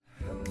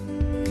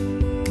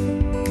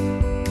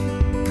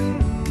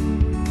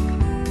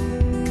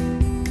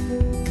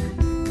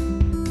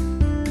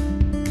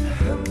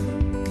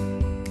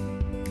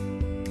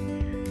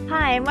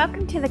Hi, and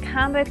welcome to the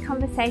Calmbirth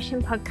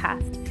Conversation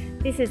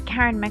Podcast. This is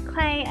Karen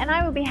McClay, and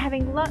I will be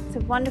having lots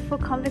of wonderful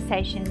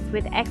conversations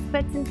with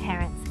experts and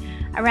parents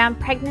around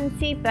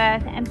pregnancy,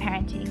 birth, and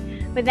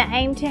parenting, with the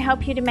aim to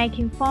help you to make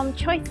informed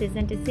choices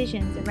and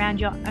decisions around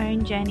your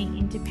own journey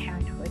into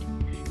parenthood.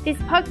 This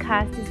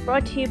podcast is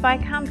brought to you by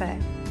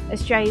Calmbirth,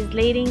 Australia's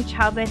leading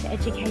childbirth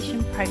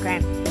education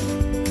program.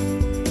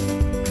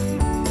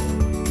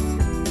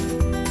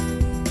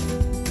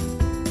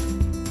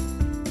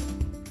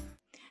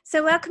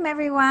 So welcome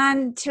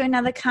everyone to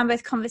another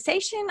Calmbirth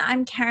Conversation.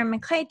 I'm Karen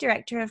McClay,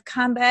 Director of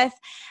Calmbirth,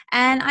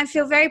 and I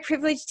feel very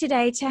privileged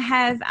today to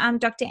have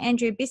Dr.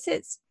 Andrew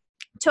Bisits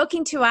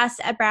talking to us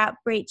about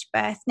breech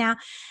birth. Now,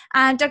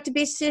 Dr.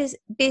 Bisits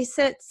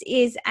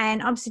is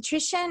an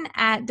obstetrician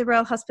at the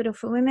Royal Hospital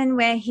for Women,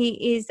 where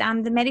he is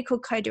the medical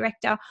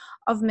co-director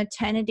of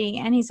maternity,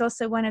 and he's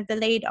also one of the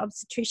lead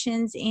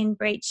obstetricians in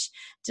breech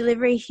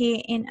delivery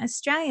here in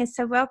Australia.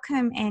 So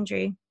welcome,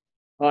 Andrew.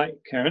 Hi,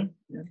 Karen.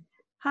 Yeah.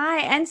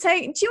 Hi, and so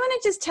do you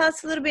want to just tell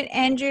us a little bit,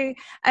 Andrew,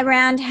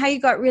 around how you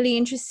got really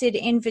interested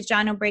in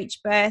vaginal breech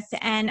birth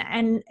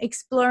and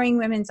exploring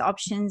women's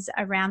options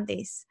around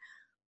this?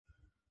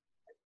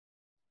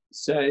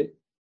 So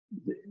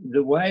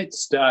the way it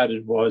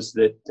started was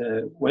that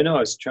when I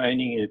was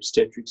training in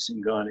obstetrics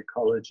and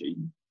gynecology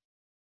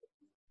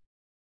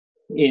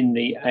in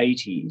the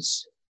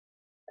 80s,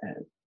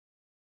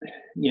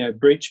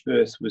 breech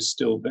birth was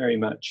still very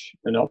much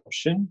an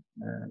option.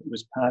 It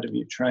was part of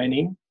your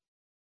training.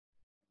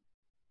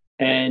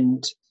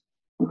 And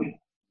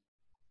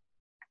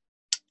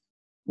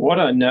what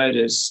I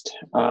noticed,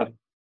 it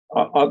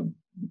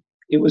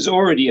was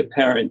already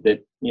apparent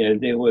that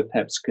there were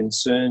perhaps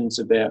concerns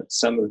about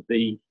some of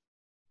the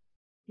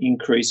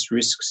increased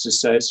risks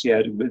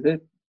associated with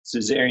it.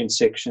 Caesarean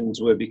sections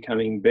were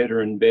becoming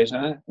better and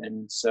better,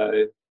 and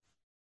so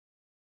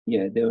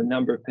there were a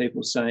number of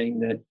people saying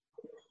that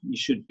you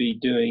should be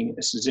doing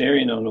a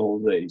caesarean on all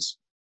these.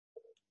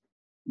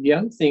 The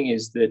other thing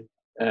is that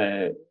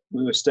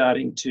we were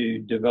starting to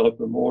develop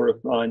a more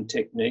refined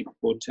technique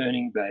for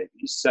turning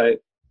babies. So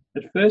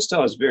at first I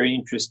was very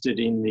interested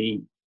in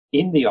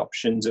the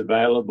options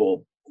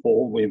available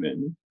for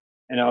women,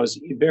 and I was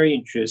very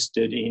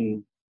interested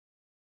in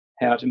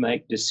how to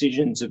make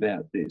decisions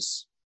about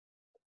this.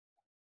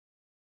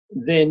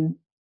 Then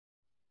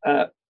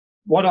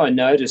what I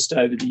noticed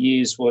over the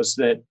years was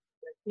that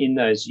in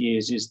those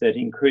years is that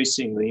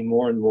increasingly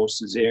more and more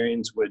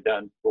caesareans were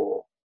done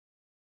for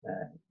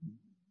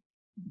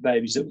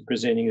babies that were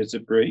presenting as a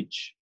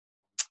breech.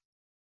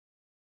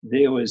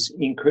 There was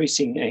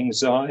increasing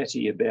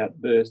anxiety about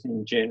birth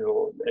in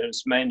general, and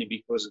it's mainly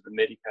because of the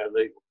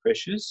medico-legal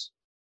pressures.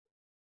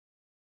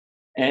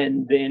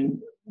 And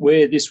then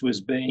where this was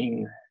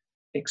being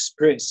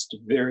expressed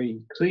very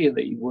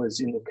clearly was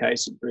in the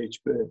case of breech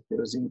birth. There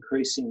was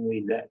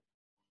increasingly that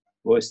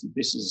voice that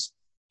this is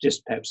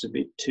just perhaps a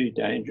bit too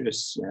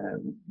dangerous.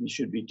 You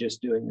should be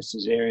just doing a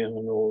caesarean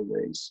on all of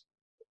these.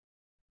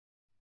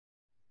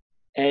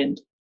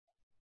 And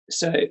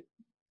so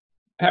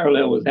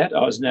parallel with that,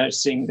 I was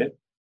noticing that,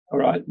 all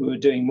right, we were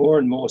doing more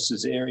and more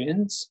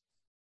caesareans.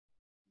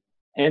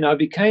 And I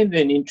became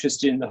then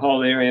interested in the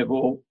whole area of,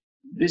 well,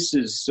 this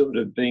is sort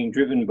of being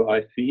driven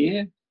by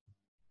fear.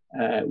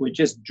 We're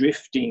just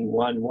drifting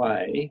one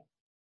way.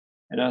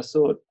 And I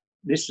thought,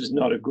 this is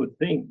not a good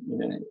thing,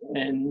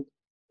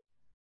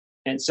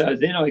 And so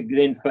then I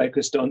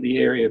focused on the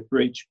area of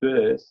breech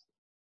birth.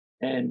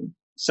 And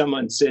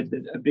someone said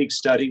that a big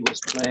study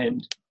was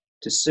planned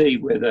to see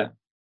whether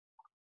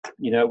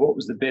what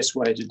was the best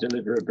way to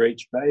deliver a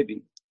breech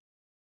baby.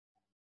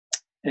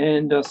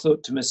 And I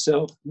thought to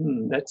myself,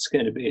 that's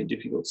going to be a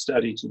difficult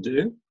study to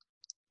do,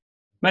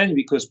 mainly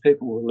because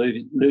people were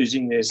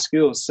losing their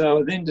skills. So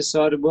I then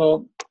decided,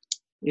 well,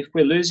 if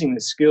we're losing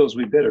the skills,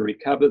 we better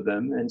recover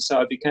them. And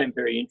so I became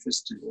very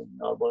interested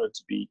I wanted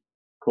to be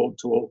called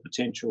to all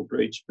potential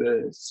breech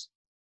births.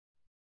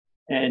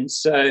 And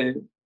so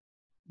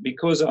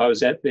because I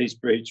was at these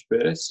breech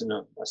births, and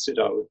I said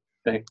I would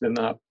back them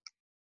up,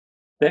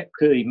 that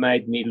clearly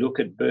made me look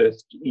at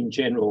birth in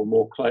general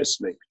more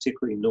closely,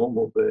 particularly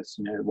normal births,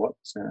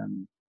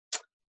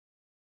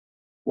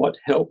 what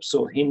helps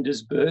or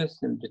hinders birth,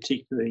 and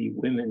particularly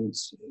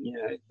women's,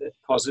 that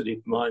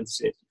positive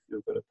mindset. If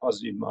you've got a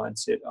positive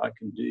mindset, I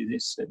can do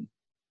this.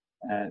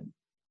 And,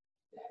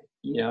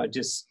 I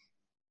just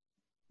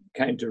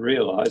came to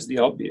realise the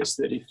obvious,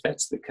 that if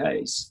that's the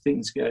case,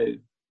 things go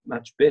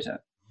much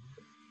better.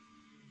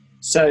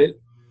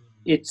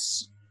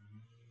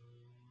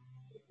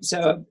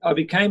 So I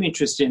became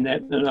interested in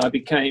that, and I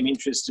became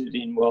interested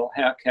in, well,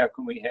 how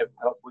can we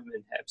help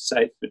women have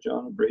safe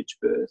vaginal breech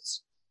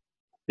births?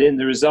 Then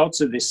the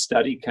results of this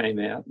study came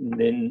out, and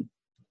then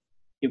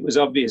it was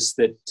obvious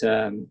that,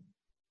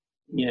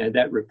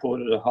 that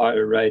reported a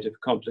higher rate of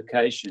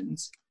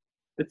complications.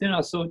 But then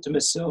I thought to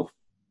myself,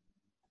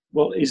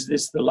 well, is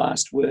this the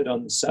last word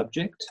on the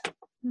subject?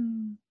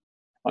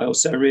 I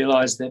also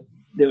realised that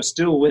there were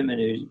still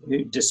women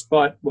who,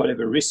 despite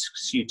whatever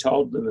risks you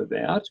told them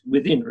about,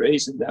 within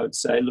reason, they would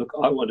say, look,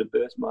 I want to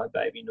birth my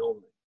baby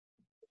normally.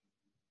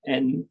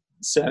 And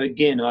so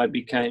again, I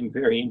became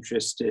very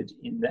interested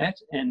in that,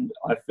 and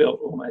I felt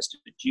almost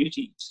a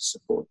duty to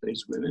support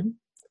these women.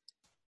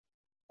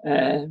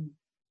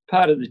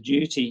 Part of the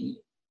duty,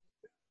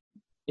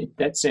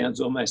 that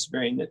sounds almost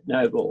very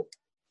noble.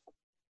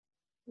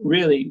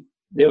 Really,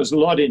 there was a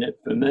lot in it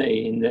for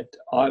me, in that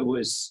I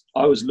was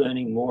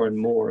learning more and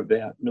more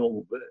about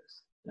normal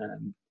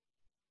birth,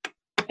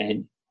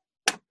 and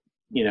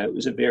it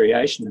was a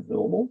variation of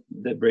normal,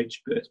 the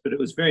breech birth, but it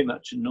was very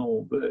much a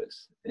normal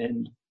birth,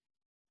 and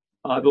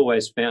I've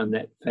always found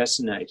that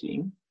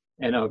fascinating,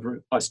 and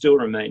I still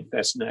remain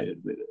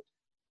fascinated with it.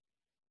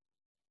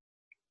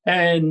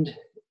 And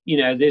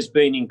there's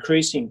been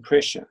increasing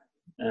pressure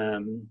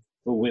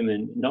for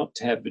women not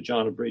to have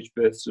vaginal breech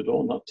births at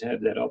all, not to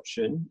have that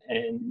option,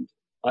 and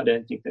I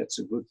don't think that's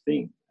a good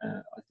thing.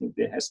 I think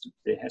there has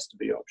to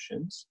be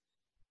options.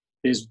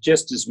 There's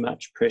just as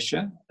much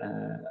pressure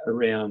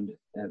around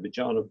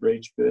vaginal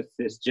breech birth.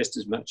 There's just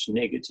as much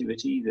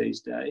negativity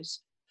these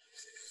days.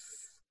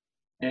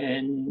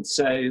 And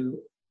so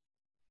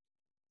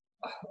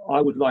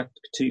I would like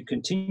to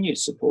continue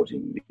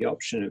supporting the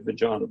option of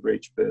vaginal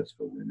breech birth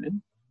for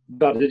women,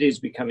 but it is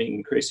becoming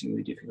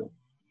increasingly difficult.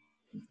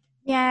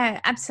 Yeah,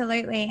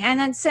 absolutely. And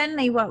that's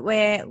certainly what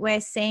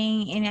we're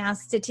seeing in our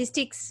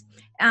statistics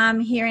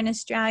here in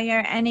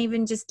Australia, and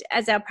even just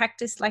as our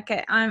practice,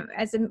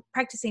 as a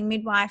practicing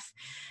midwife,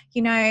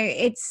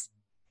 it's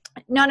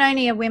not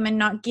only are women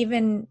not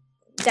given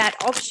that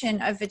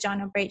option of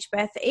vaginal breech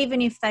birth,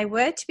 even if they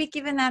were to be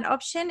given that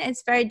option,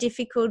 it's very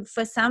difficult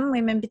for some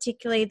women,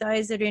 particularly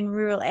those that are in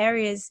rural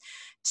areas,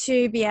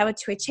 to be able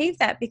to achieve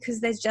that,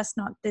 because there's just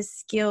not the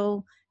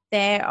skill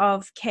there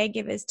of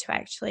caregivers to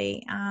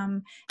actually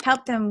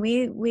help them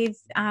with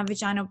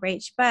vaginal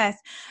breech birth.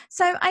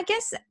 So I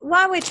guess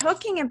while we're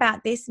talking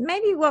about this,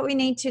 maybe what we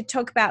need to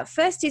talk about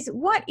first is,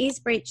 what is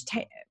breech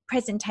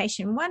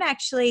presentation? What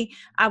actually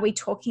are we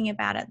talking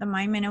about at the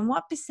moment, and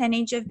what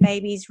percentage of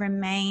babies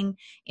remain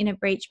in a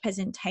breech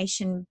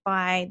presentation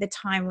by the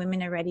time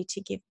women are ready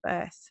to give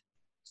birth?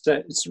 So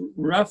it's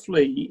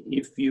roughly,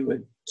 if you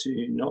were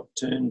to not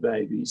turn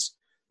babies,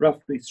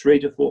 roughly 3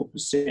 to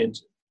 4%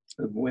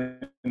 of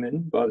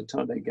women, by the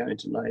time they go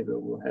into labour,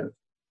 will have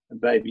a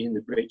baby in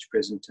the breech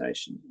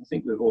presentation. I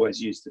think we've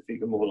always used the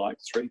figure more like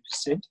 3%.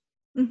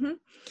 Mm-hmm.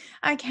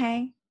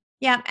 Okay.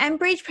 Yeah, and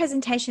breech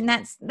presentation,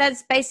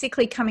 that's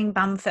basically coming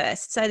bum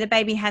first. So the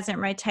baby hasn't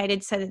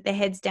rotated so that the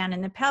head's down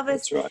in the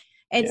pelvis. That's right.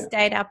 It's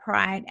stayed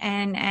upright,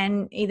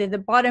 and either the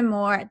bottom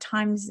or at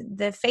times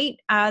the feet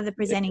are the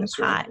presenting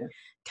part. Right,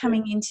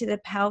 coming into the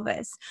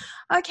pelvis.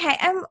 Okay,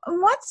 and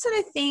what sort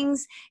of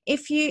things,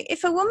 if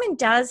a woman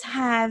does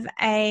have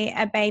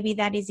a baby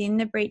that is in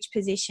the breech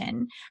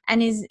position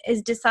and is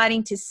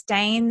deciding to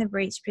stay in the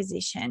breech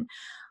position,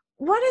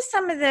 what are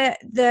some of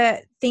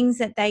the things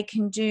that they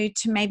can do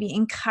to maybe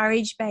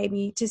encourage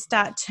baby to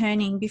start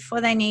turning before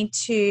they need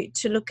to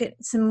look at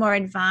some more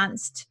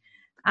advanced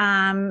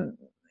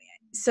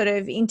sort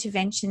of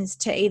interventions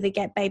to either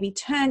get baby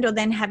turned, or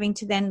then having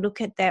to then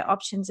look at their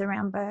options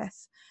around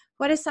birth?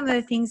 What are some of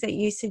the things that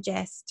you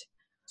suggest?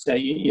 So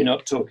you're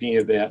not talking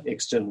about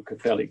external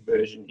cephalic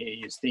version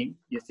here.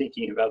 You're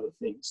thinking of other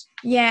things.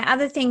 Yeah,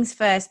 other things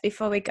first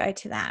before we go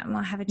to that, and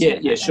we'll have a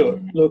chat. Yeah, sure.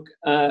 Look,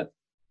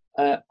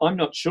 I'm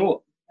not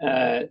sure.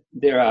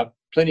 There are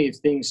plenty of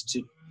things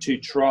to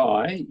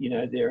try.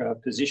 There are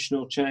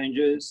positional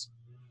changes.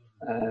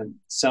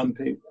 Some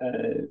people,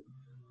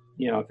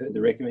 I've heard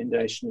the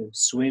recommendation of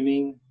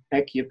swimming,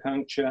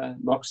 acupuncture,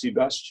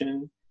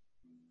 moxibustion.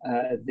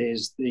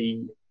 There's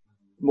the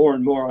more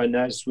and more I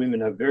notice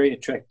women are very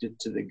attracted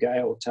to the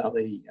Gail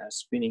Tully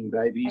Spinning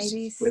Babies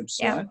website.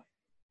 Yeah.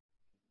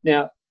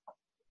 Now,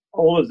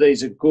 all of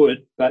these are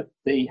good, but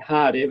the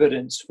hard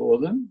evidence for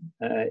them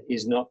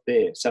is not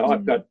there. So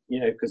I've got,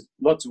 because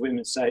lots of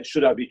women say,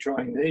 should I be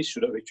trying these?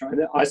 Should I be trying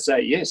that? I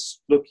say, yes,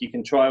 look, you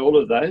can try all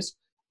of those.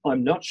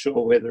 I'm not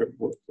sure whether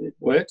it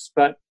works,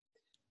 but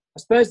I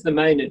suppose the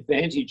main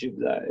advantage of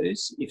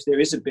those, if there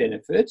is a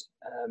benefit,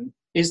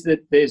 is that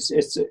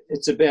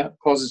it's about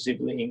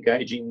positively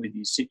engaging with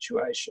your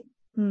situation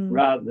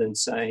rather than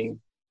saying,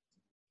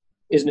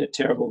 isn't it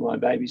terrible my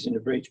baby's in a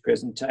breech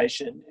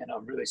presentation and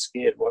I'm really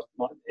scared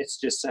it's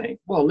just saying,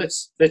 well,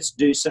 let's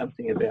do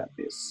something about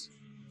this.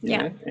 You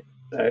know? And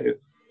so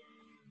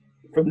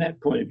from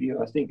that point of view,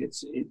 I think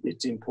it's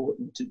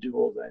important to do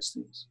all those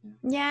things.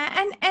 Yeah,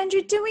 and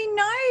Andrew, do we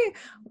know,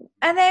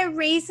 are there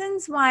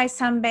reasons why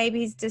some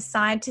babies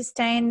decide to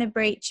stay in the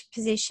breech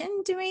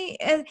position?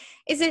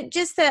 Is it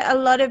just that a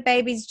lot of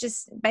babies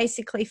just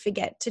basically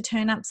forget to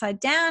turn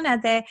upside down?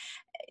 Are there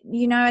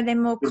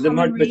more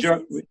common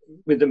reasons?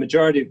 With the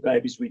majority of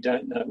babies, we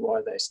don't know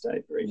why they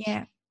stay breech.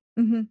 Yeah.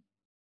 Mm-hmm.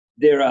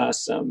 There are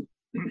some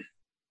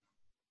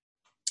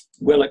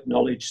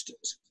well-acknowledged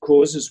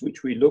causes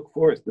which we look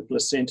for. If the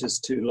placenta's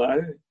too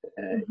low,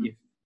 if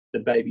the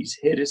baby's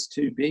head is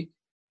too big,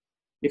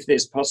 if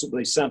there's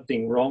possibly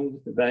something wrong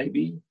with the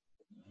baby,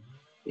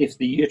 if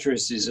the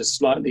uterus is a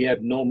slightly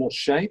abnormal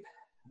shape,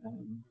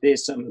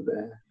 there's some of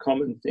the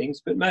common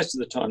things, but most of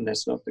the time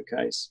that's not the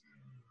case.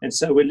 And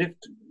so we're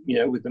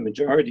with the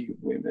majority of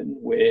women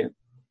where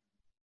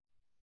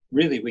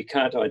really we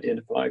can't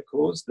identify a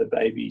cause. The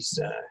baby's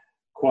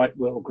quite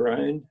well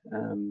grown.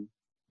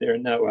 There are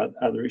no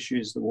other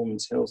issues. The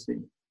woman's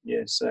healthy.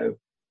 Yeah, so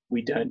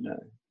we don't know.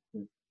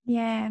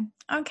 Yeah.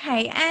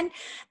 Okay. And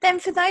then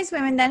for those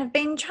women that have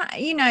been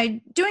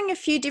doing a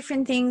few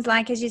different things,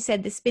 like, as you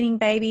said, the spinning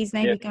babies,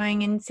 maybe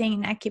going and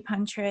seeing an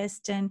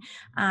acupuncturist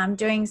and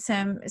doing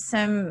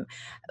some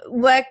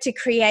work to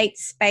create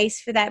space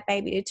for that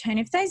baby to turn.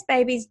 If those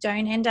babies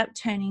don't end up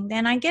turning,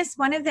 then I guess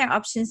one of their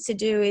options to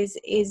do is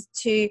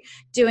to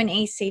do an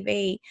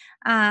ECV,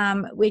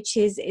 which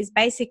is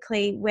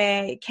basically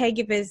where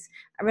caregivers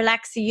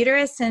relax the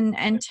uterus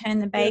and turn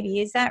the baby.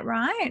 Yeah. Is that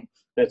right?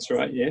 That's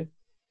right. Yeah.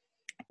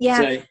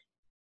 Yeah.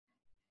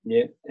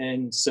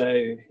 And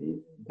so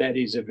that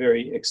is a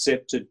very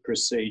accepted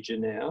procedure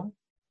now.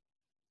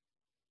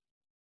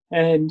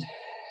 And,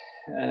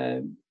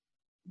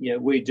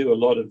 we do a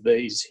lot of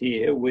these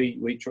here.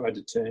 We try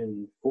to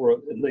turn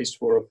at least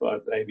 4 or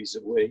 5 babies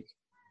a week.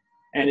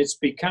 And it's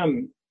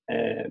become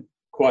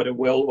quite a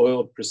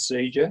well-oiled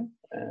procedure.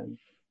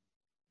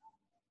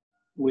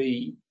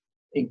 We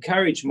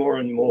encourage more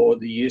and more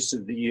the use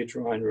of the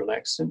uterine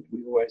relaxant.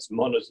 We always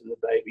monitor the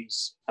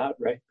baby's heart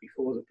rate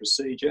before the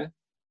procedure.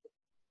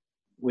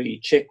 We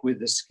check with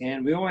the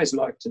scan. We always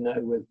like to know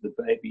whether the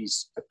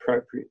baby's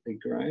appropriately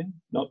grown,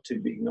 not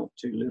too big, not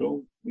too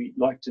little. We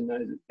like to know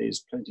that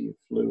there's plenty of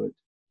fluid.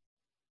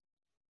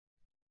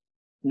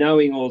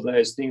 Knowing all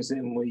those things,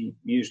 then we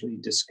usually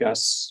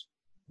discuss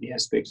the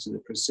aspects of the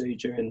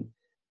procedure, and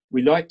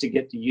we like to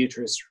get the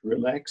uterus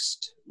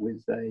relaxed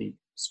with a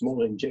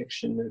small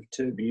injection of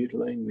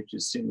terbutaline, which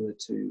is similar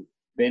to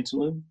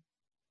Ventolin.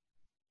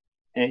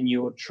 And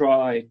you'll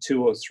try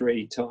 2 or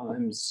 3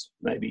 times,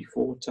 maybe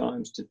 4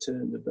 times, to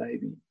turn the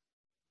baby.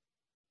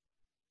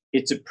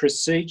 It's a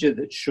procedure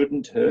that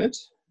shouldn't hurt.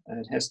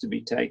 It has to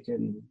be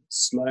taken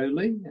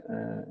slowly,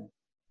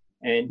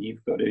 and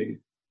you've got to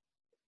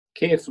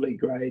carefully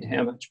grade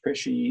how much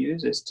pressure you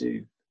use as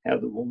to how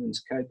the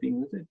woman's coping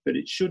with it. But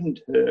it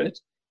shouldn't hurt.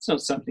 It's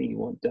not something you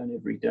want done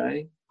every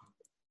day.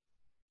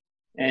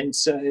 And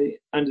so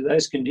under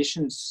those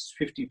conditions,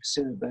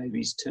 50% of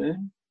babies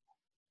turn.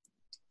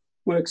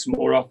 Works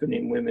more often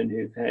in women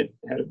who've had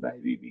a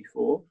baby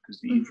before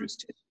because the uterus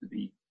tends to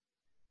be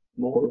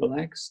more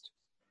relaxed.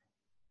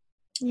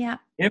 Yeah.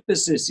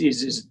 Emphasis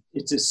is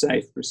it's a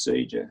safe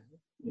procedure.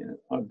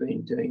 I've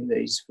been doing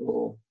these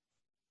for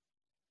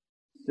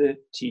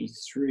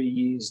 33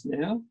 years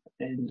now,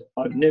 and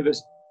I've never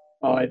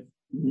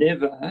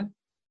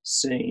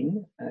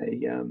seen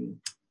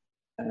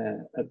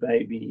a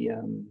baby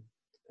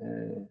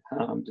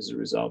harmed as a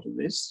result of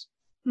this.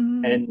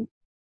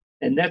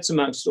 And that's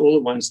amongst all the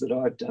ones that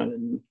I've done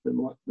and the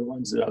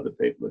ones that other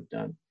people have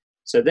done.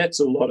 So that's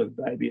a lot of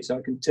babies.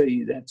 I can tell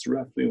you that's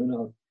roughly, when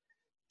I've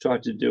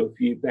tried to do a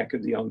few back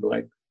of the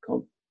envelope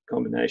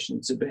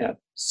combinations, about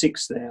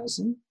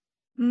 6,000.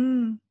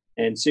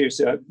 And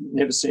seriously, I've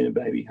never seen a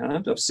baby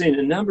harmed. I've seen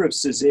a number of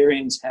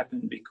caesareans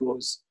happen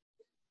because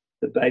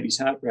the baby's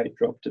heart rate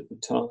dropped at the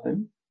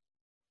time.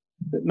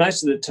 But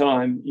most of the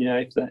time,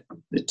 if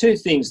the 2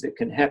 things that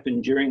can happen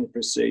during the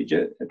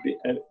procedure are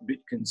a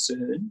bit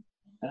concern.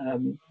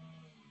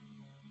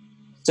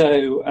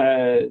 So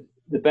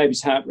the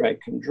baby's heart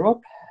rate can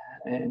drop,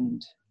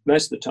 and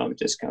most of the time it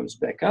just comes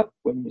back up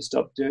when you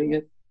stop doing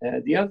it.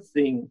 The other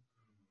thing,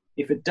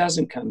 if it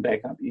doesn't come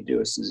back up, you do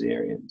a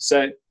caesarean.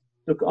 So,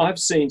 look, I've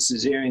seen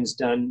caesareans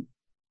done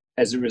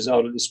as a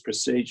result of this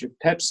procedure,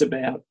 perhaps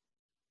about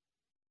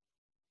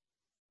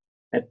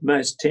at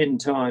most 10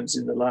 times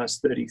in the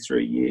last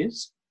 33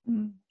 years.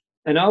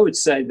 And I would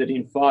say that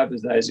in 5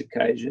 of those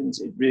occasions,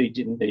 it really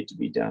didn't need to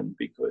be done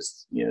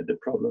because, the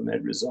problem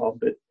had resolved,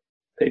 but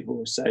people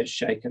were so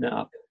shaken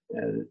up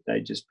that they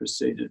just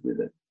proceeded with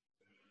it.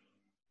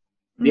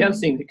 The other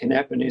thing that can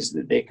happen is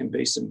that there can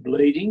be some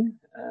bleeding.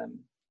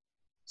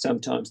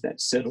 Sometimes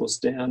that settles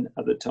down.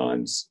 Other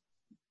times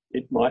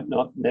it might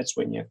not, and that's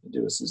when you have to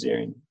do a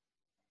caesarean.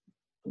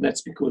 And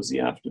that's because the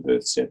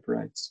afterbirth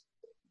separates.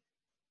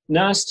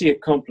 Nastier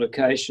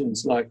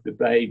complications like the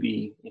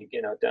baby,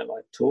 again, I don't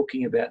like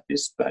talking about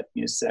this, but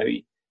so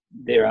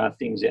there are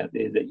things out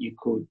there that you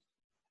could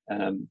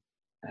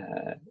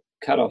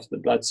cut off the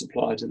blood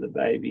supply to the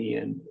baby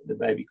and the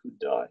baby could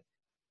die.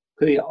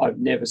 Clearly, I've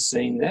never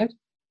seen that.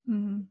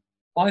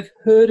 I've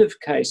heard of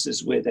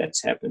cases where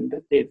that's happened,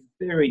 but they're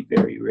very,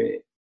 very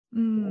rare.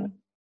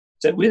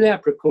 So with our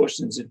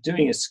precautions of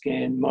doing a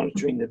scan,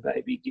 monitoring the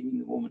baby, giving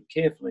the woman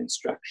careful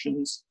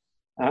instructions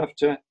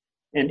after,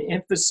 and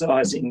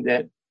emphasising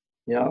that,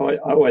 I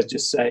always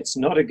just say it's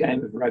not a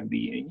game of rugby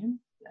union.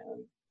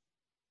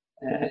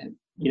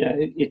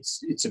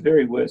 It's a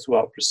very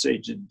worthwhile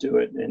procedure to do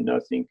it. And I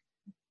think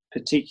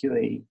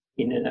particularly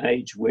in an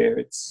age where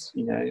it's,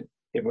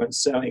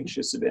 everyone's so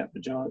anxious about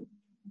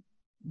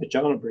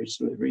vaginal breech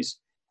deliveries,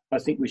 I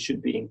think we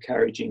should be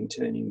encouraging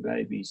turning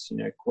babies,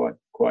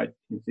 quite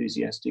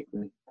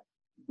enthusiastically.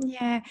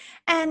 Yeah.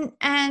 And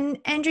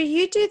Andrew,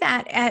 you do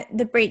that at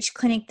the Breech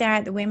clinic there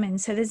at the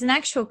Women's. So there's an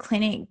actual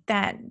clinic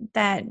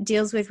that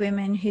deals with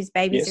women whose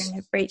babies are in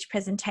a breech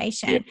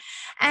presentation. Yep.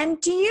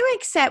 And do you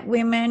accept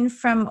women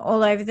from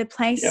all over the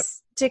place Yep.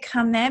 to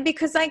come there?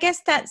 Because I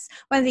guess that's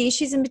one of the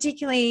issues, and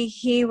particularly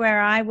here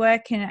where I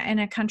work in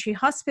a country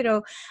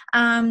hospital,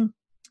 again,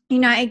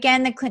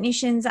 the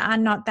clinicians are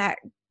not that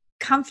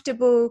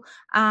comfortable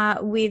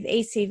with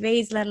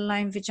ECVs, let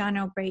alone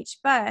vaginal breech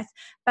birth.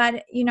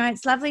 But,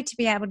 it's lovely to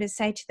be able to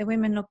say to the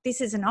women, look,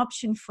 this is an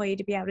option for you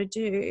to be able to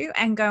do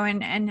and go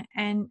and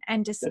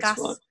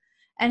discuss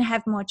and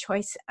have more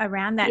choice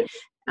around that.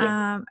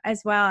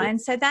 As well.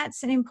 And so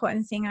that's an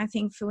important thing, I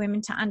think, for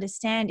women to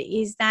understand,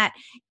 is that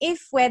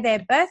if where they're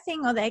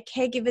birthing or their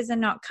caregivers are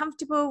not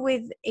comfortable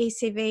with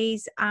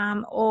ECVs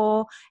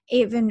or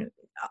even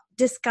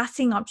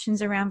discussing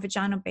options around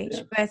vaginal breech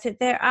birth,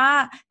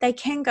 that they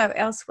can go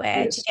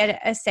elsewhere to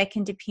get a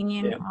second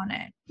opinion on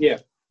it.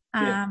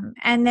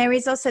 And there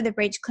is also the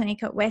Breech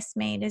Clinic at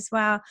Westmead as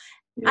well.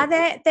 Are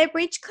there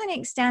Breech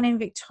clinics down in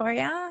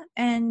Victoria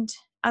and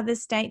other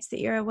states that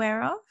you're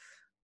aware of?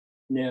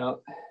 Now,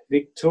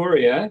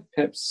 Victoria,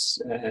 perhaps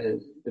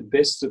the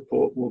best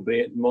support will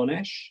be at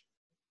Monash.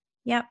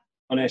 Yep.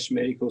 Monash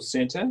Medical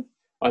Centre.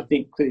 I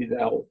think clearly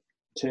they'll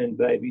turn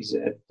babies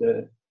at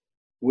the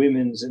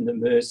Women's and the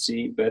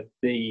Mercy, but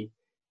the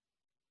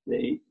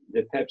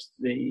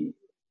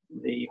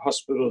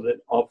hospital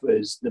that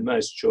offers the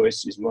most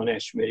choice is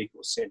Monash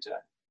Medical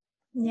Centre.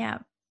 Yeah.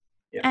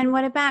 And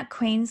what about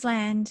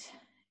Queensland?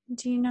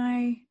 Do you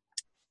know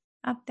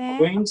up there?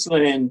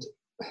 Queensland,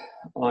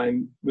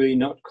 I'm really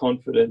not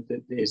confident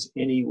that there's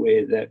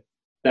anywhere that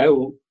they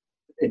will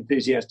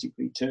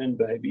enthusiastically turn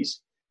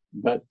babies,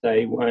 but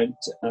they won't.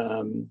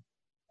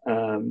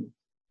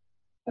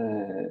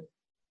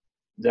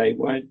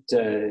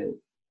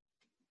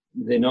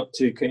 They're not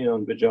too keen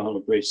on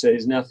vaginal breech. So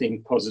there's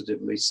nothing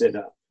positively set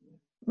up.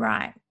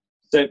 Right.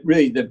 So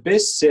really, the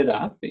best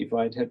setup, if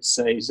I'd have to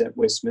say, is at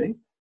Westmead.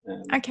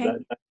 Okay.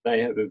 They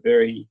have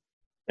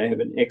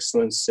an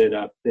excellent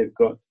setup. They've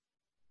got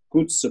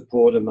good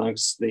support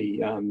amongst a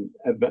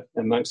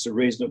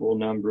reasonable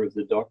number of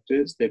the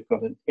doctors. They've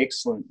got an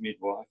excellent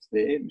midwife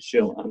there,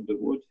 Michelle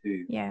Underwood,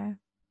 who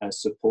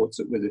supports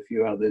it with a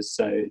few others.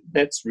 So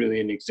that's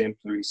really an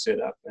exemplary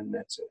setup, and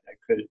that's a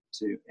credit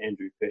to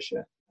Andrew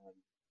Pesher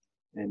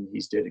and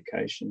his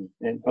dedication,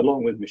 and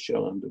along with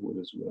Michelle Underwood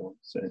as well.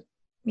 So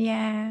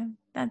yeah,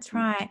 that's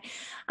right.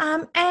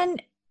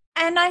 And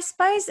I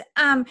suppose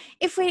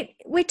if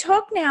we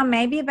talk now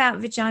maybe about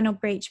vaginal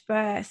breech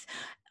birth,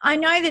 I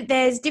know that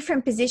there's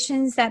different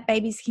positions that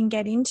babies can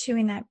get into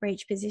in that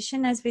breech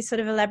position, as we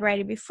sort of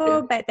elaborated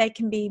before, but they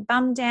can be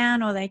bum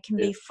down or they can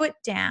be foot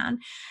down.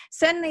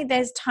 Certainly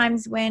there's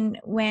times when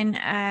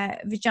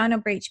vaginal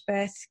breech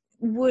birth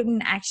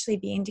wouldn't actually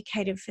be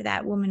indicated for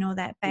that woman or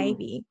that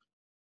baby.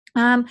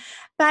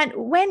 But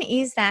when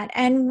is that?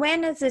 And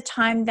when is the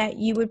time that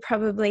you would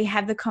probably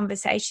have the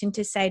conversation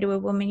to say to a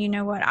woman, you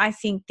know what, I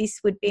think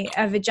this would be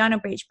a vaginal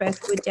breech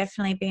birth would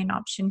definitely be an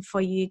option for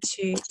you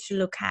to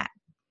look at?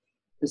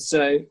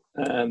 So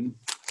I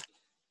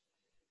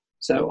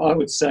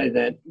would say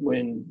that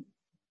when,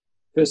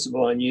 first of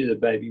all, I knew the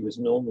baby was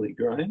normally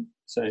grown,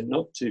 so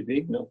not too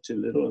big, not too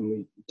little, and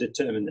we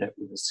determined that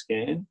with a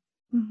scan,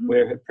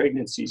 where her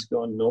pregnancy's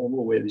gone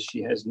normal, whether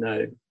she has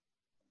no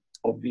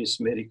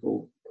obvious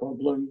medical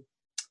problem.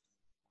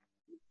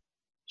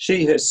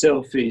 She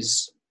herself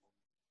is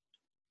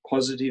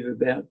positive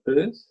about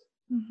birth,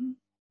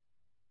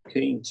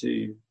 keen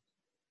to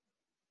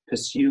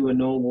pursue a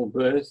normal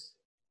birth,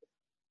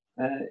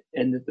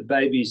 and that the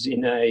baby's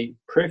in a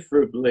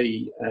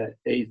preferably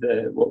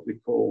either what we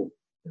call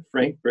the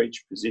frank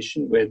breech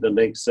position, where the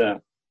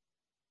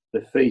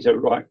feet are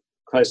right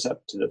close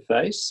up to the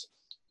face,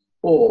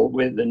 or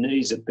where the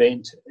knees are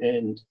bent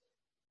and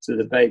so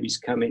the baby's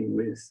coming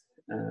with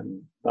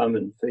bum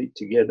and feet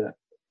together.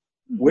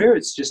 Where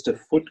it's just a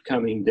foot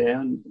coming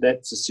down,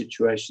 that's a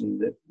situation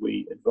that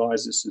we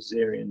advise a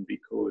caesarean,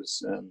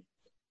 because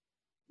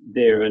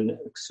there are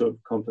sort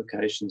of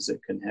complications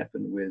that can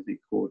happen where the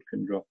cord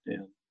can drop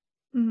down.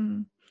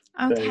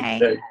 Okay.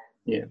 So,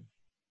 yeah.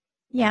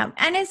 Yeah.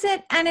 And is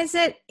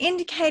it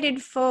indicated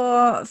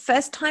for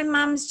first-time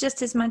mums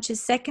just as much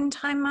as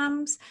second-time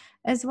mums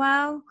as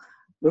well?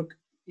 Look,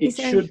 it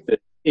should be.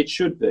 It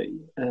should be,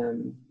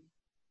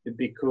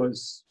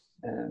 because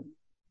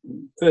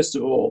first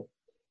of all,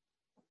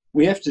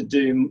 we have to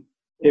do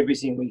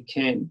everything we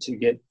can to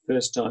get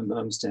first-time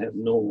mums to have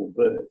normal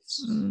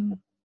births.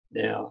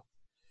 Now,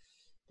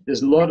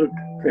 there's a lot of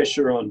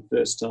pressure on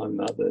first-time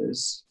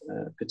mothers,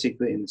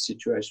 particularly in the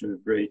situation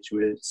of breech,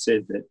 where it's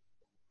said that,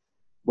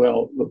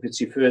 well, look, it's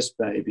your first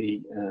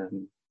baby.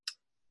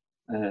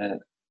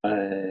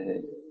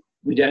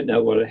 We don't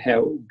know how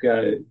it will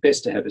go.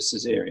 Best to have a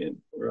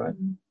caesarean, right?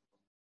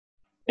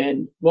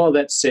 And while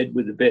that's said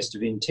with the best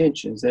of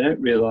intentions, they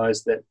don't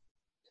realise that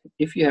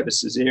if you have a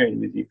caesarean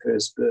with your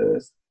first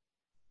birth,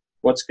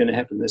 what's going to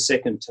happen the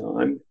second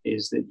time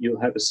is that you'll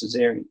have a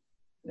caesarean.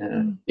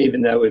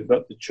 Even though we've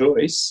got the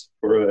choice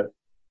for a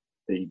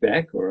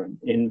VBAC or an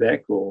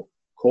NBAC, or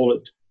call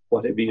it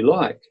whatever you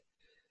like.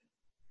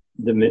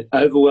 The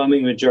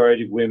overwhelming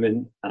majority of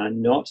women are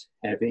not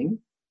having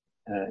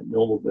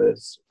normal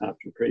births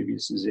after a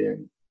previous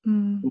caesarean.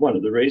 One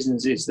of the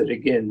reasons is that,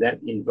 again, that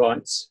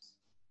invites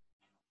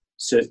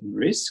certain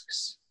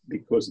risks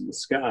because of the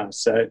scar.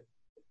 So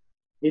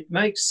it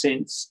makes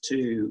sense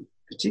to,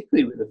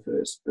 particularly with the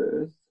first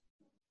birth,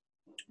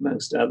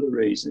 amongst other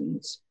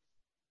reasons,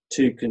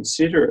 to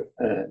consider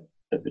a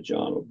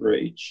vaginal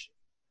breech,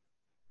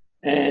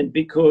 and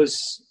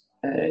because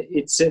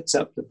it sets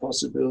up the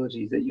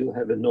possibility that you'll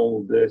have a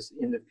normal birth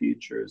in the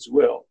future as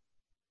well.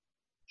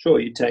 Sure,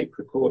 you take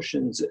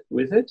precautions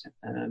with it.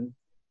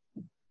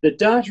 The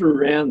data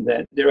around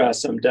that, there are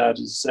some data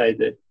to say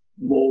that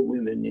more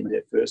women in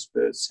their first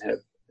births have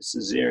a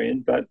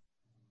caesarean, but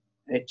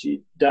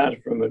actually data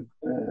from a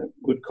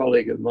good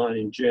colleague of mine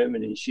in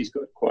Germany, she's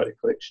got quite a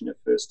collection of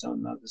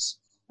first-time mothers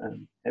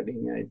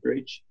having a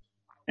breech,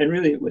 and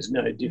really it was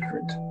no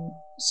different.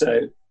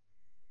 So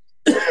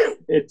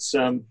it's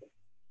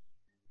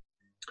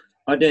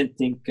I don't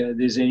think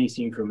there's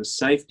anything from a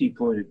safety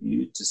point of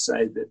view to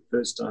say that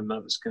first-time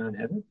mothers can't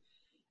have it.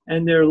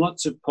 And there are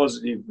lots of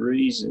positive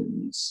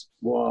reasons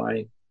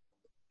why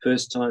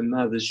first-time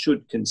mothers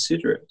should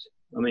consider it.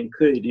 I mean,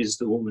 clearly it is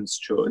the woman's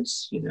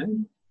choice, you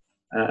know,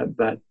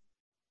 but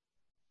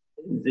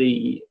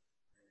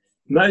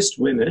most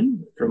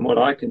women, from what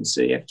I can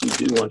see,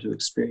 actually do want to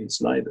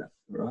experience labour,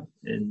 right?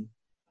 And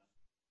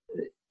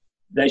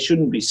they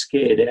shouldn't be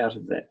scared out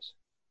of that,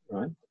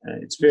 right?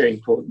 It's very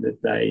important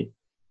that they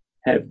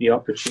have the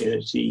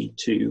opportunity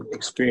to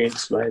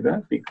experience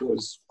labour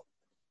because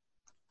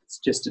it's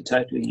just a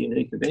totally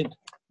unique event.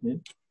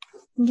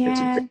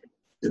 Yeah.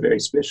 It's a very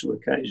special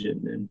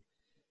occasion,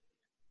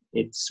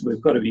 and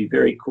we've got to be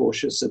very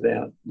cautious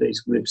about these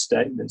glib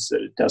statements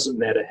that it doesn't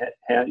matter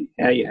how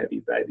you have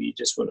your baby, you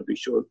just want to be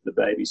sure that the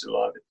baby's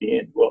alive at the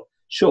end. Well,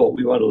 sure,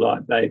 we want a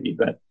live baby,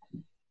 but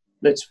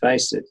let's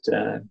face it,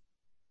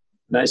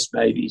 most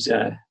babies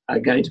are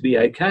going to be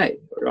okay,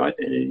 all right?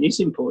 And it is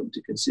important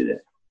to consider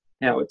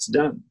how it's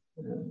done.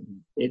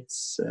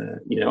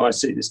 I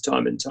see this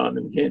time and time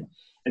and again.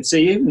 And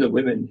see, even the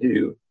women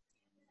who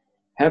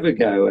have a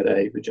go at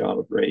a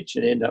vaginal breech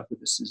and end up with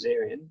a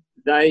caesarean,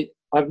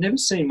 I've never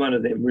seen one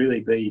of them really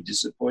be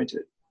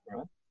disappointed,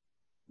 right?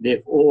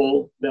 They've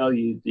all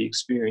valued the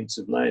experience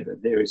of labour.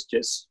 There is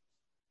just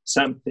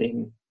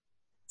something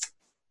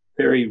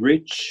very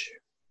rich,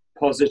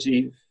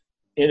 positive,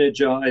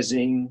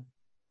 energising.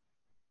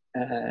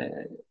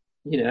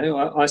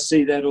 I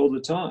see that all the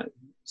time.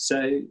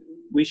 So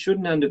we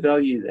shouldn't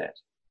undervalue that.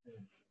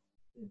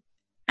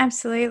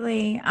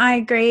 Absolutely. I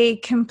agree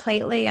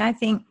completely. I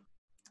think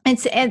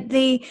it's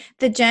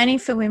the journey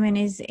for women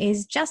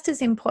is just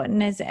as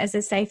important as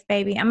a safe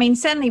baby. I mean,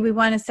 certainly we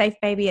want a safe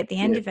baby at the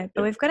end of it,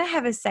 but we've got to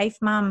have a safe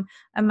mum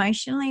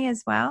emotionally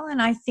as well.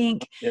 And I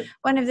think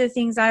one of the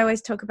things I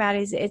always talk about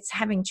is it's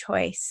having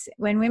choice.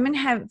 When women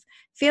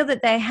feel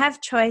that they have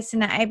choice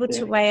and are able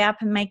to weigh up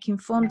and make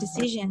informed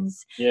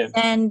decisions,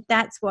 then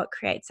that's what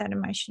creates that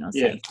emotional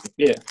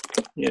safety.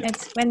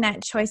 It's when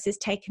that choice is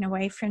taken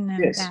away from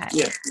them that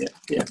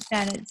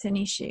it's an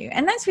issue.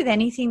 And that's with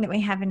anything that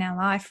we have in our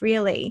life,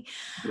 really.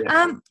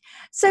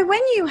 So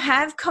when you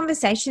have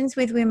conversations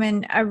with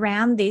women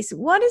around this,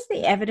 what is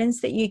the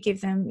evidence that you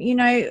give them? You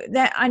know,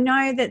 that I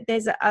know that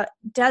there's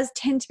does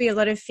tend to be a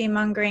lot of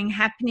fear-mongering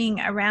happening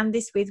around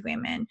this with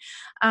women,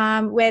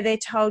 where they're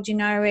told, you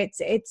know,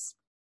 it's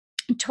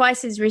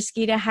twice as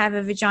risky to have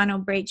a vaginal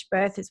breech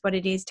birth as what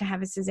it is to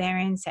have a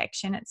caesarean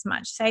section. It's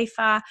much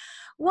safer.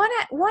 What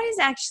is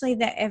actually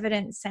the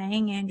evidence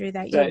saying, Andrew,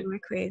 that you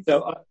work with?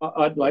 So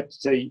I'd like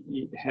to tell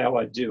you how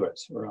I do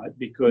it, all right?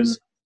 Because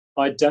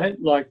I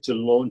don't like to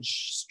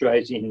launch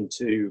straight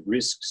into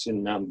risks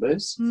and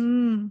numbers.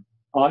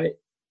 I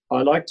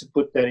like to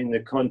put that in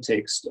the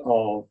context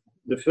of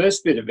the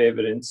first bit of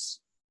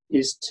evidence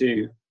is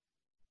to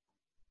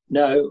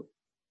know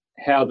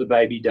how the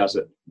baby does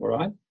it, all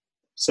right?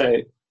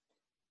 So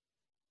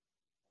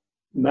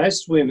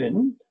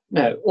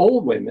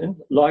all women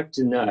like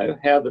to know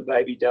how the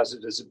baby does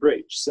it as a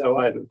breech. So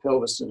I have a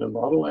pelvis and a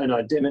model and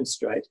I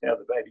demonstrate how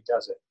the baby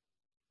does it.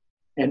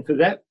 And for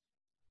that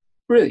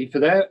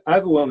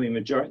overwhelming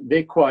majority,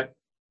 they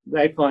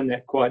find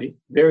that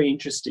very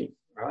interesting,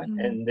 right?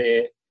 And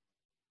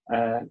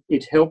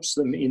it helps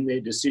them in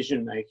their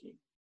decision making,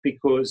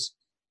 because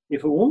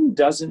if a woman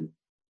doesn't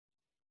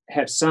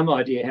have some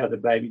idea how the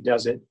baby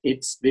does it,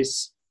 it's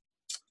this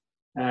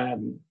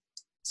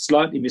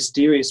slightly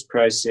mysterious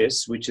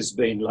process which has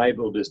been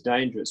labelled as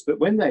dangerous. But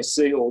when they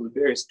see all the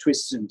various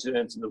twists and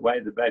turns and the way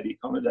the baby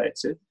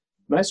accommodates it,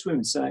 most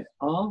women say,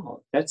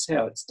 oh, that's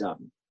how it's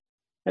done.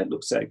 That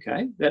looks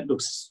okay. That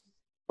looks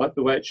like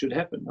the way it should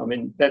happen. I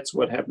mean, that's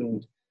what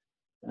happened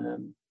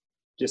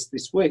just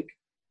this week.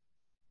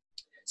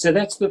 So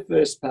that's the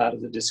first part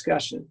of the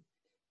discussion.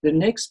 The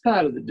next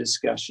part of the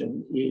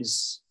discussion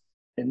is,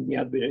 and the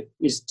other bit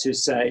is to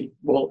say,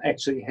 well,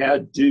 actually, how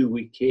do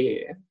we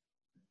care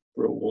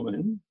for a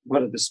woman?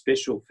 What are the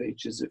special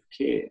features of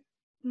care?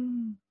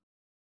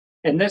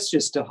 And that's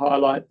just to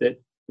highlight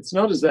that it's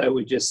not as though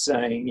we're just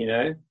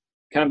saying,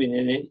 come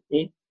in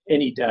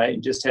any day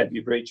and just have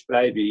your breech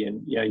baby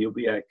and, you'll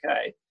be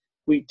okay.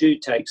 We do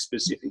take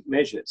specific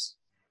measures.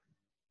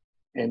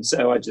 And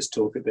so I just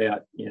talk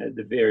about,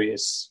 the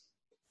various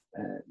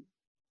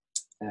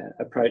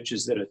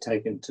approaches that are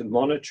taken to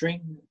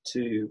monitoring,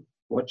 to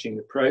watching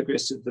the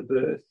progress of the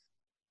birth,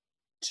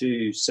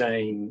 to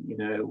saying,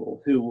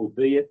 who will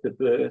be at the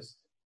birth,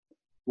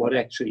 what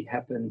actually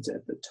happens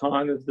at the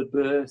time of the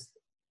birth,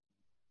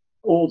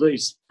 all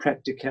these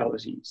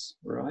practicalities,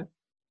 right?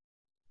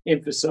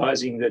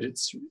 Emphasising that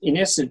in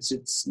essence,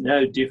 it's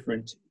no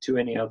different to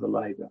any other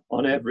labour.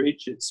 On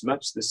average, it's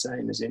much the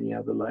same as any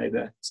other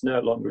labour. It's no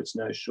longer, it's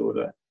no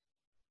shorter.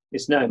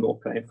 It's no more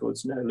painful,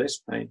 it's no less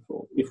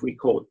painful, if we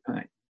call it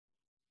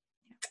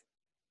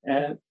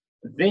pain.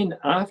 Then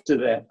after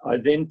that, I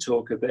then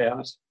talk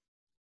about,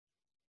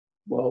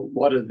 well,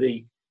 what are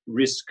the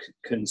risk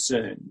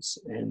concerns?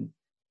 And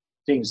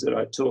things that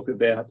I talk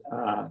about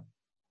are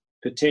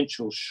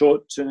potential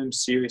short-term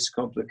serious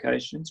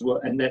complications,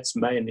 and that's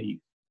mainly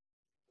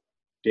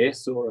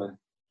death or a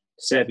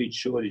savage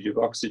shortage of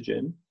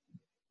oxygen.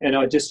 And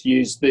I just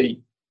use the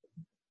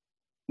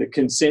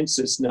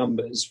consensus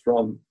numbers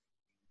from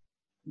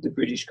the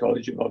British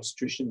College of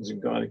Obstetricians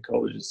and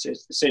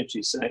Gynecologists,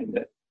 essentially saying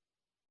that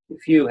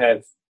if you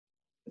have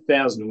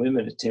 1,000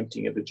 women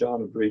attempting a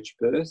vaginal breech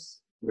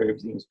birth, where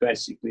everything's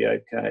basically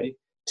okay,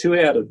 2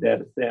 out of that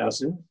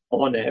 1,000,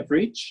 on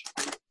average,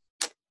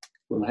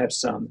 will have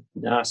some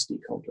nasty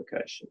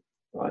complication,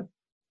 right?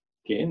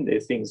 Again, they're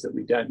things that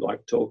we don't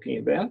like talking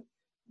about.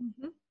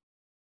 Mm-hmm.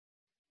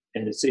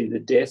 And it's either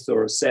death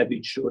or a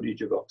savage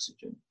shortage of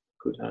oxygen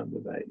could harm the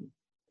baby.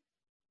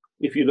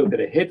 If you look at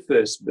a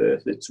head-first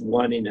birth, it's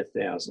 1 in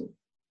 1,000.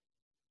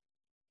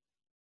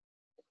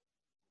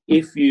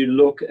 If you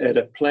look at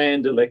a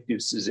planned elective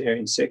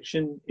caesarean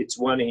section, it's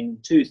 1 in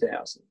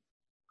 2,000.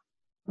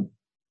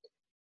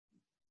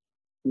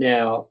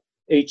 Now,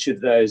 each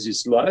of those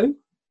is low.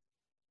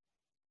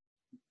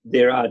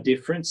 There are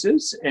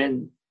differences,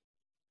 and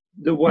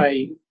the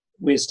way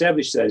we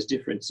establish those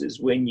differences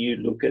when you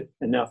look at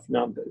enough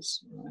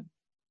numbers, right?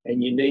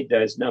 And you need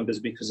those numbers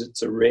because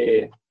it's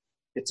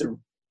a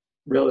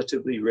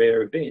relatively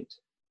rare event.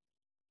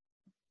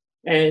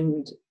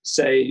 And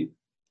say,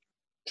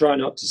 try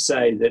not to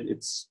say that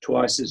it's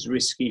twice as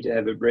risky to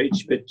have a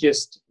breech, but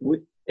just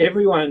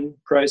everyone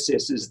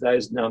processes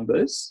those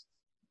numbers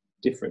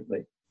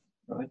differently,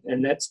 right?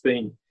 And that's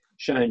been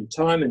shown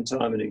time and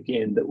time and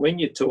again that when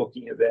you're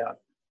talking about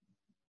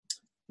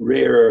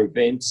rarer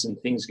events and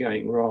things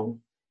going wrong,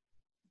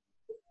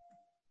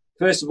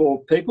 first of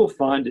all, people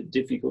find it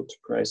difficult to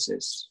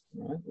process,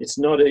 right? It's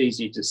not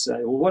easy to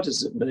say, well, what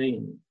does it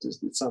mean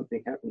that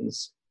something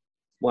happens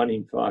 1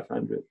 in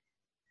 500?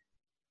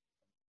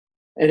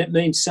 And it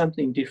means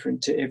something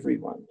different to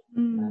everyone.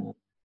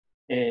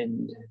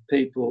 And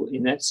people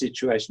in that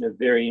situation are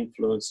very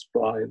influenced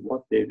by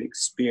what they've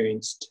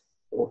experienced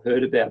or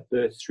heard about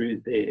birth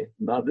through their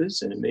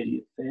mothers and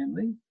immediate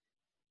family.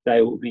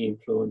 They will be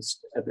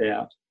influenced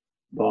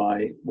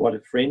by what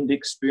a friend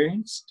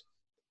experienced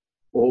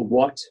or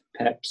what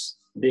perhaps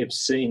they've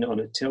seen on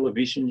a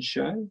television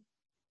show.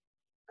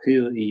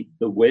 Clearly,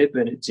 the web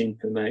and its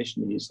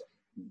information is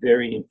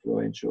very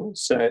influential.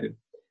 So,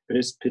 but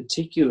it's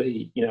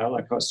particularly,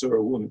 like I saw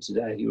a woman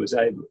today who was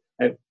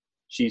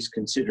she's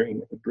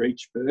considering a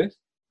breech birth,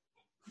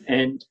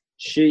 and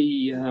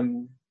she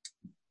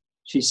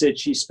said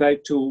she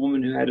spoke to a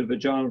woman who had a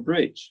vaginal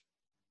breech,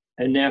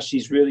 and now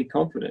she's really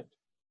confident,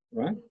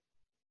 right?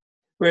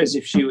 Whereas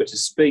if she were to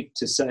speak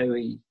to,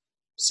 say,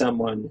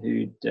 someone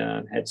who'd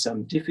had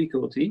some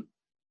difficulty,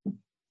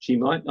 she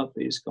might not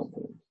be as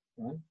confident,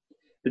 right?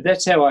 But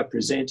that's how I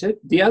present it.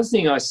 The other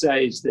thing I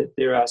say is that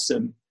there are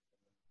some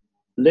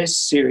less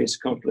serious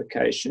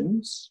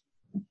complications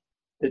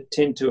that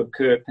tend to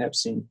occur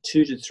perhaps in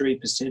 2 to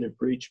 3% of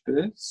breech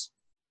births.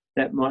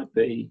 That might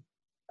be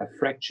a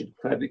fractured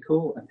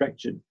clavicle, a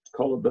fractured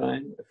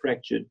collarbone, a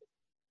fractured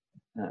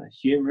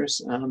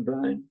humerus, arm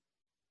bone.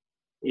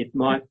 It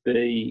might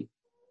be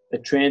a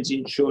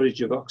transient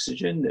shortage of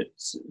oxygen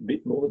that's a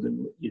bit more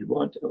than you'd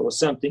want, or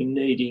something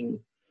needing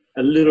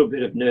a little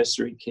bit of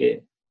nursery care.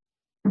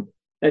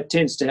 That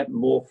tends to happen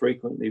more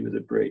frequently with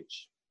a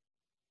breech.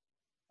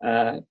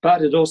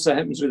 But it also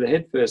happens with a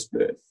head-first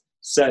birth.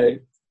 So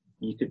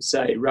you could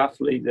say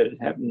roughly that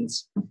it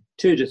happens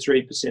 2 to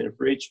 3% of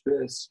breech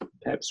births,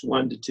 perhaps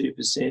 1 to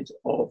 2%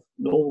 of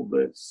normal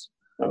births,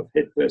 of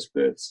head-first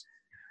births.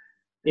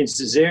 In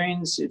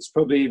caesareans, it's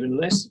probably even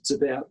less. It's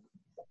about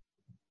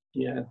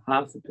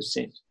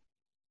 0.5%.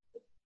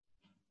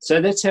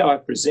 So that's how I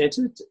present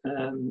it.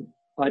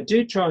 I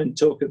do try and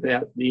talk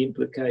about the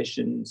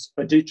implications.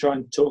 I do try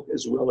and talk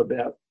as well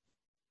about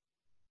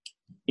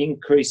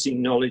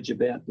increasing knowledge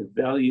about the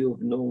value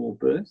of normal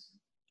birth.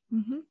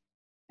 Mm-hmm.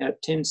 How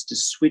it tends to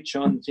switch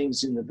on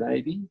things in the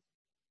baby,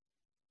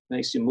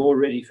 makes you more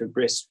ready for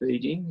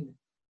breastfeeding.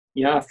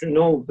 After a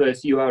normal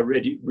birth, you are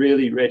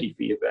really ready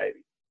for your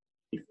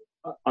baby.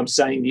 I'm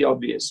saying the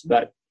obvious,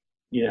 but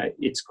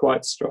it's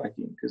quite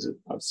striking because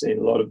I've seen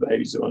a lot of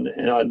babies on it,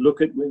 and I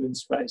look at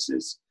women's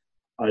faces.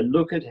 I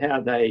look at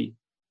how they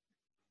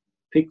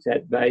pick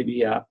that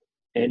baby up,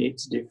 and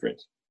it's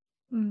different.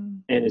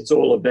 And it's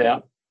all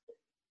about,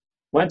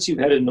 once you've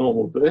had a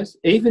normal birth,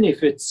 even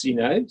if it's, say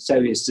a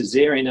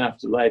cesarean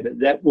after labour,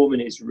 that woman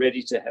is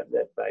ready to have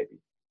that baby,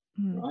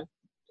 right?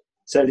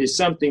 So there's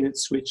something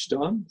that's switched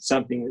on,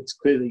 something that's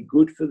clearly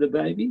good for the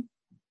baby.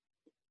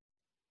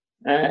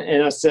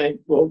 And I say,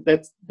 well,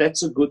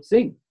 that's a good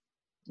thing.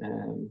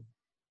 And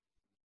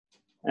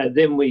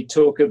then we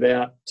talk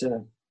about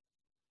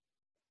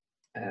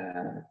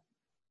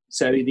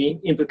so the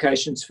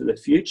implications for the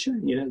future,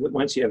 that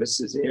once you have a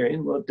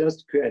cesarean, well, it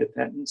does create a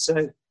pattern.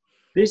 So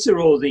these are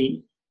all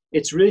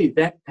it's really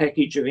that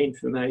package of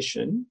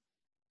information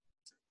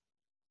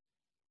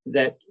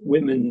that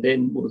women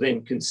will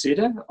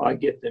consider. I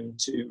get them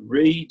to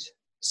read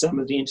some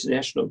of the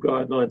international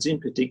guidelines, in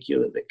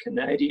particular the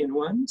Canadian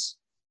ones,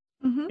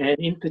 and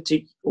in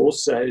particular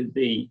also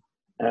the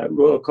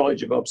Royal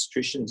College of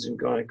Obstetricians and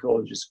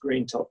Gynecologists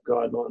Green Top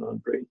Guideline on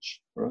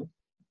Breech, right?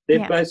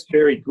 They're both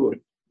very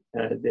good.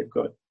 They've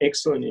got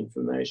excellent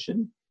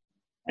information,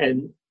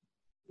 and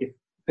if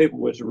people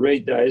were to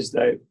read those,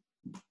 the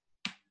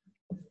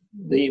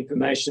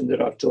information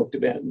that I've talked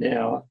about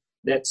now,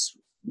 that's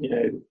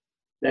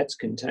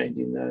contained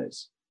in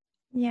those.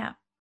 Yeah,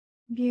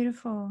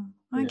 beautiful.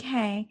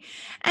 Okay.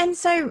 And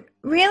so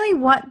really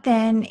what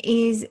then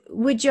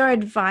would your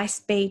advice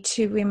be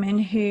to women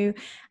who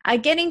are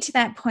getting to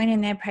that point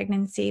in their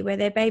pregnancy where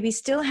their babies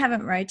still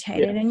haven't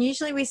rotated? And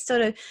usually we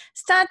sort of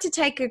start to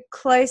take a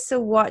closer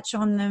watch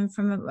on them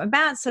from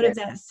about sort of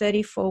that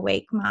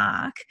 34-week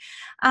mark.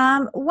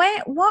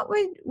 What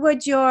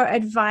would your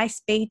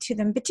advice be to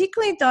them,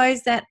 particularly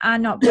those that are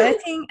not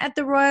birthing at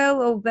the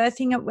Royal or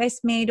birthing at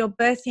Westmead or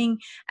birthing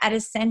at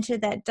a centre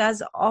that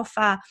does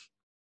offer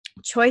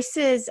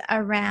choices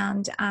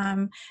around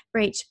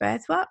breech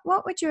birth?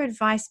 What would your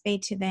advice be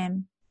to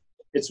them?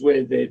 It's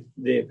where they've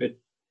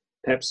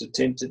perhaps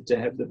attempted to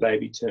have the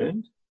baby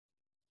turned.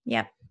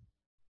 Yep.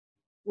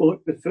 Well,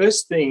 look, the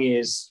first thing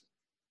is,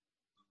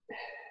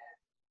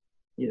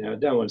 I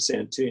don't want to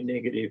sound too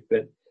negative,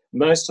 but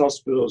most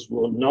hospitals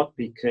will not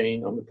be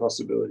keen on the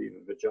possibility of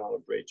a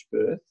vaginal breech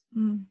birth.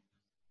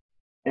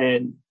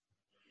 And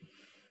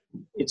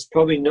it's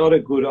probably not a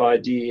good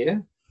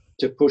idea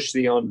to push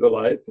the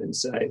envelope and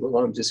say,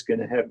 well, I'm just going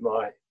to have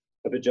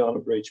a vaginal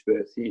breech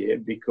birth here,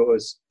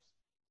 because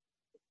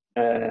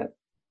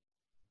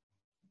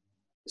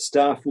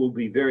staff will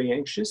be very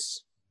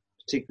anxious,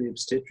 particularly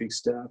obstetric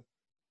staff,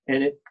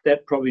 and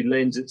that probably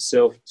lends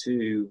itself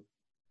to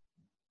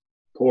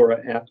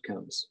poorer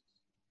outcomes.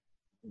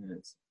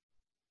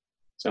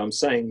 So I'm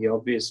saying the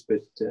obvious,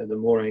 but the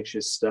more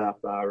anxious staff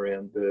are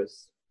around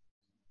birth,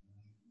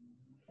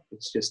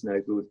 it's just no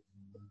good.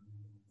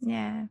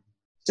 Yeah.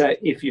 So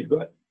if you've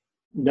got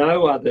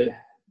no other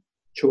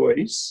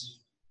choice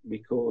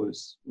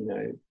because,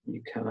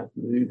 you can't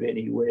move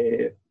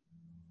anywhere,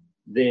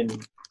 then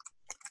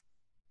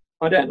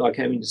I don't like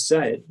having to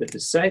say it, but the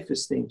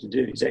safest thing to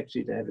do is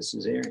actually to have a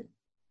cesarean.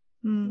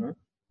 Right?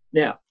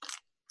 Now,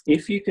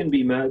 if you can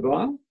be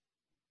mobile,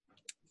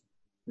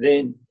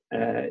 then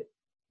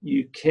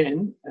you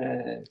can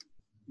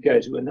go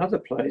to another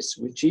place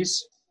which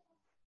is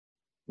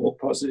more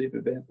positive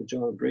about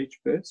vaginal breech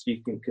births.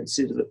 You can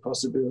consider the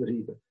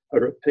possibility of a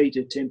repeat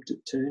attempt at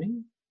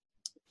turning,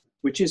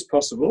 which is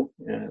possible.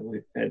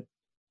 We've had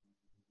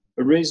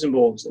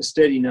a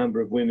steady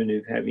number of women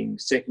who're having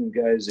second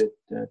goes at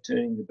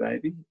turning the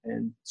baby,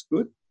 and it's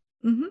good.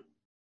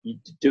 You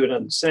do it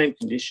under the same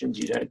conditions.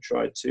 You don't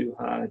try too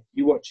hard.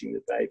 You're watching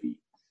the baby.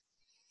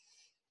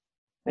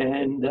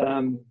 And,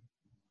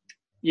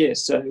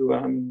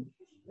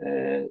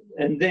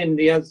 and then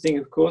the other thing,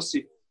 of course,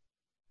 if,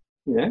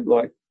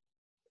 like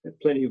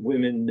plenty of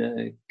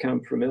women come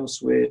from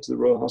elsewhere to the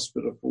Royal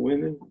Hospital for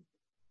Women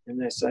and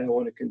they say, I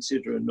want to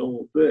consider a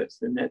normal birth,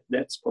 and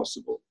that's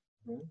possible.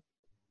 Right?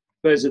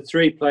 Those are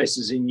 3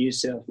 places in New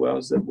South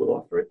Wales that will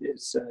offer it.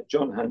 There's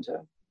John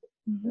Hunter,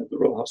 the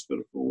Royal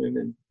Hospital for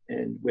Women,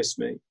 and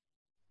Westmead.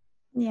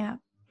 Yeah.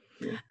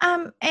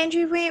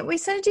 Andrew, we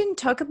sort of didn't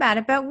talk about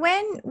it, but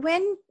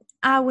when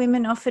are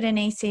women offered an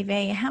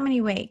ECV? How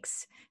many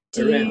weeks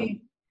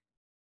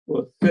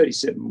Well,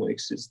 37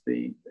 weeks is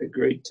the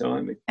agreed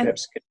time. It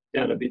perhaps can be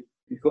done a bit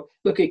before.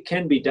 Look, it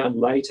can be done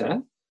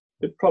later,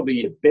 but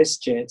probably your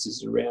best chance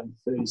is around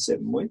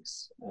 37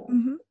 weeks.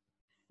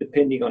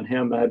 Depending on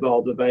how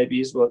mobile the baby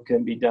is, well, it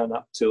can be done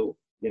up till,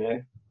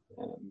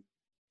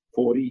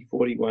 40,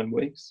 41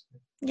 weeks.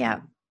 Yeah.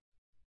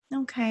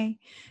 Okay,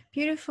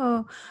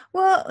 beautiful.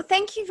 Well,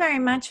 thank you very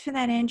much for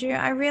that, Andrew.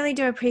 I really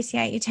do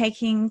appreciate you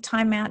taking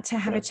time out to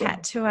have a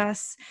chat to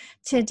us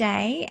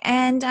today.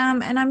 And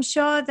I'm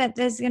sure that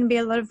there's going to be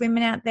a lot of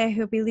women out there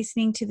who will be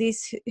listening to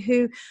this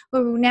who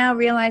will now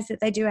realise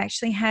that they do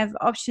actually have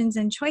options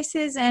and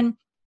choices and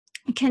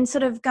can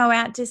sort of go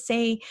out to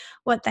see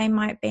what they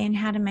might be and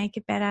how to make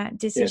a better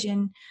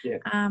decision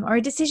or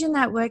a decision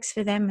that works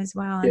for them as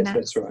well. And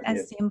that's right.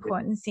 That's the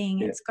important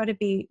thing. It's got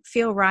to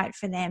feel right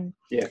for them.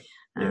 Yeah.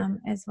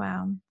 as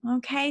well.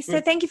 Okay,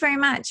 so thank you very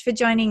much for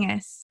joining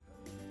us.